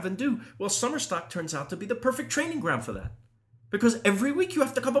track of and do. Well, summer stock turns out to be the perfect training ground for that. Because every week you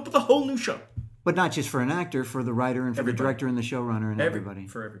have to come up with a whole new show. But not just for an actor, for the writer and for the director and the showrunner and everybody.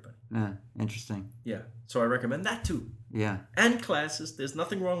 For everybody. Yeah, interesting. Yeah, so I recommend that too. Yeah. And classes, there's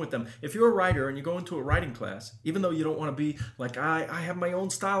nothing wrong with them. If you're a writer and you go into a writing class, even though you don't want to be like, I have my own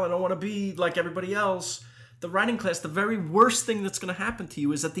style, I don't want to be like everybody else. The writing class, the very worst thing that's going to happen to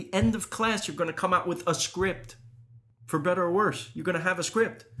you is at the end of class, you're going to come out with a script. For better or worse, you're going to have a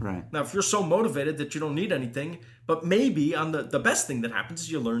script. Right. Now, if you're so motivated that you don't need anything, but maybe on the best thing that happens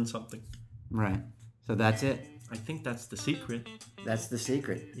is you learn something. Right. So that's it. I think that's the secret. That's the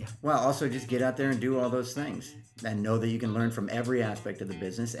secret. Yeah. Well, also just get out there and do all those things and know that you can learn from every aspect of the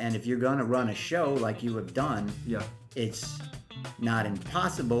business. And if you're going to run a show like you have done, it's not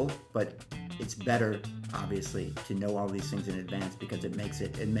impossible, but it's better, obviously, to know all these things in advance, because it makes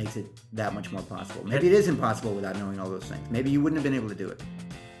it that much more possible. Maybe it is impossible without knowing all those things. Maybe you wouldn't have been able to do it.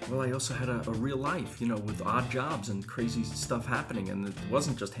 Well, I also had a real life, with odd jobs and crazy stuff happening, and it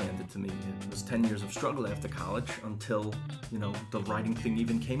wasn't just handed to me. It was 10 years of struggle after college until, the writing thing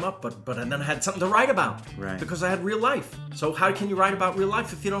even came up, but then I had something to write about. Right. Because I had real life. So how can you write about real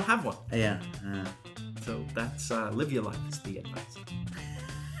life if you don't have one? Yeah. So that's live your life is the advice.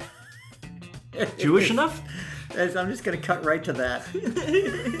 Jewish enough? I'm just going to cut right to that.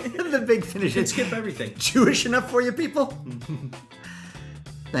 The big finish. You can skip everything. Jewish enough for you people?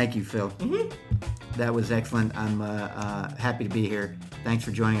 Thank you, Phil. Mm-hmm. That was excellent. I'm happy to be here. Thanks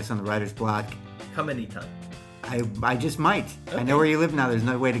for joining us on the Writer's Block. Come anytime. I just might. Okay. I know where you live now. There's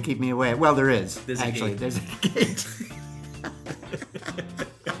no way to keep me away. Well, there is. There's a gate.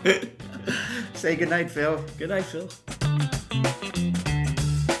 Say goodnight, Phil. Good night, Phil.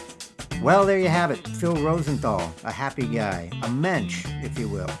 Well, there you have it. Phil Rosenthal, a happy guy, a mensch, if you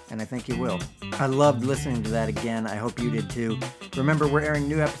will, and I think you will. I loved listening to that again. I hope you did too. Remember, we're airing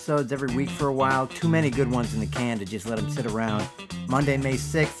new episodes every week for a while. Too many good ones in the can to just let them sit around. Monday, May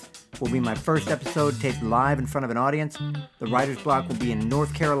 6th will be my first episode taped live in front of an audience. The Writer's Block will be in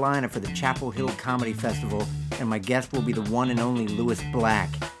North Carolina for the Chapel Hill Comedy Festival, and my guest will be the one and only Louis Black.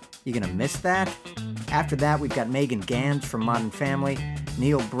 You gonna miss that? After that, we've got Megan Gans from Modern Family,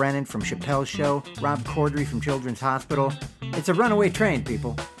 Neil Brennan from Chappelle's Show, Rob Corddry from Children's Hospital. It's a runaway train,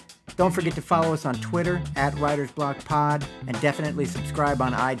 people. Don't forget to follow us on Twitter, @WritersBlockPod, and definitely subscribe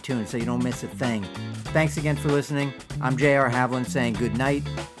on iTunes so you don't miss a thing. Thanks again for listening. I'm J.R. Havlin saying good night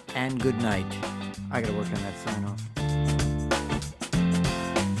and good night. I gotta work on that sign-off.